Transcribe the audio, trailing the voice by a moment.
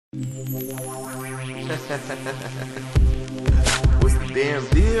What's the damn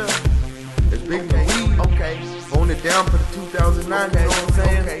deal? It's big weed. Okay. Holding it down for the 2009, okay. You know what I'm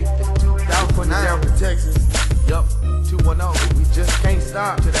saying? Okay. It's 2009. Putting it down for Texas. Yup. 210. We just can't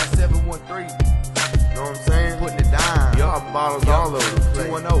stop to that 713. You know what I'm saying? Putting it down. Yup. Bottles all over the place.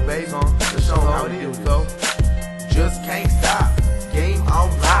 210, baby. Let's show them how it is, though. Just can't stop. Game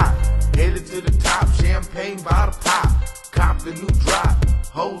on lock. Headed to the top. Champagne by the pop. Cop the new drop.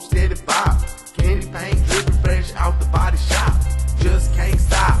 Hold steady bop. Candy paint dripping fresh out the body shop. Just can't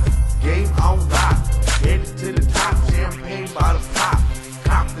stop. Game on lock. Headed to the top. Champagne by the pop.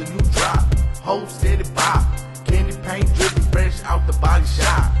 Cop the new drop. Hold steady bop. Candy paint dripping fresh out the body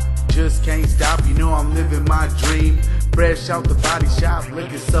shop. Just can't stop. You know I'm living my dream. Fresh out the body shop.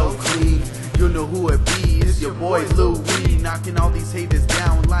 Looking so clean. You know who it be. It's your boy Louie. Knocking all these haters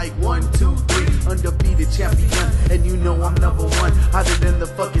down like 1, 2, 3. Undefeated champion, and you know I'm number one. Hotter than the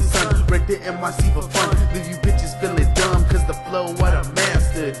fucking sun. Break the NYC for fun. Leave you bitches feeling dumb, cause the flow what a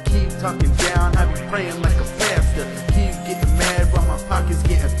master. Keep talking down, I be praying like a pastor. Keep getting mad while my pockets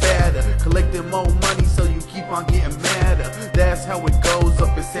getting fatter. Collecting more money so you keep on getting madder. That's how it goes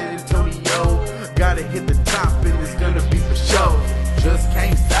up in San Antonio. Gotta hit the top and it's gonna be for show. Just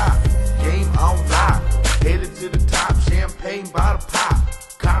can't stop. Game on lock. Headed to the top. Champagne by the pop.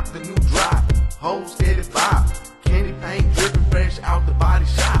 Cop the new drop. Hold steady bop. Candy paint dripping fresh out the body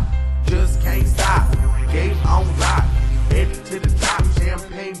shop. Just can't stop. Game on lock. Headed to the top.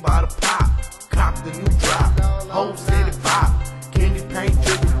 Champagne by the pop. Cop the new drop. Hold steady bop. Candy paint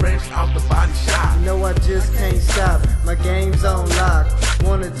dripping fresh out the body shop. You know I just can't stop. My game's on lock.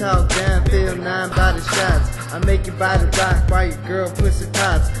 Wanna talk down, feel 9 body shots. I make it by the block while your girl pussy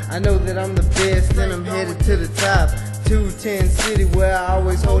pops. I know that I'm the best and I'm headed to the top. 210 City where I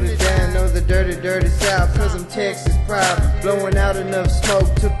always hold it down. Know the dirty, dirty South, cause I'm Texas proud. Blowing out enough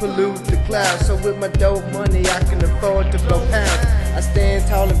smoke to pollute the clouds. So with my dope money I can afford to blow pounds. I stand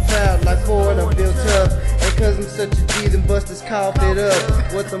tall and proud like Ford, I'm built up. And cause I'm such a G, them busters cough it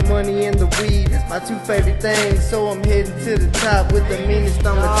up. With the money and the weed, my 2 favorite things. So I'm heading to the top with the meanest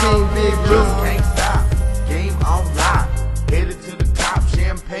on my team, Big Blue. Just can't stop. Game on lock. Headed to the top.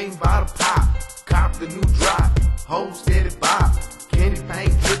 Champagne by the pop. Cop the new drop. Hold steady bop. Candy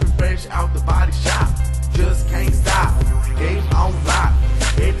paint dripping fresh out the body shop. Just can't stop. Game on lock.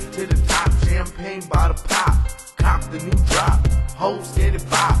 Headed to the top. Champagne by the pop. Cop the new drop. Hold steady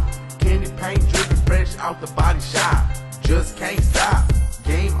bop. Candy paint dripping fresh out the body shop. Just can't stop.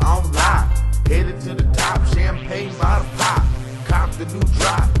 Game on lock. Headed to the top. Champagne by the pop. Cop the new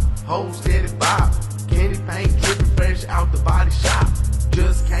drop. Hold steady bop. Candy paint dripping fresh out the body shop.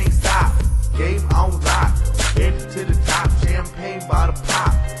 Just can't stop. Game on lock. Headed to the top. Champagne by the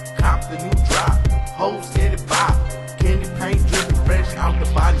pop. Cop the new drop. Hold steady bop. Candy paint dripping fresh out the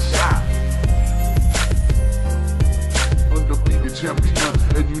body shop. Undefeated champion,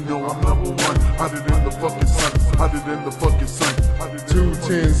 and you know I'm number one. Hotter than the fucking sun. Hotter than the fucking sun.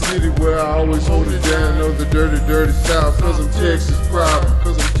 210 City where I always hold it down. Know the dirty, dirty South, cause I'm Texas proud.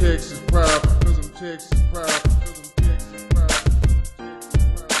 Cause I'm Texas proud. Cause I'm Texas proud.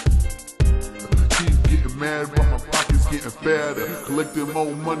 Keep getting mad while my pockets getting fatter. Collecting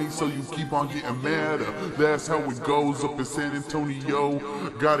more money so you keep on getting madder. That's how it goes up in San Antonio.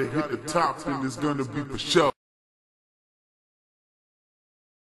 Gotta hit the top and it's gonna be for show.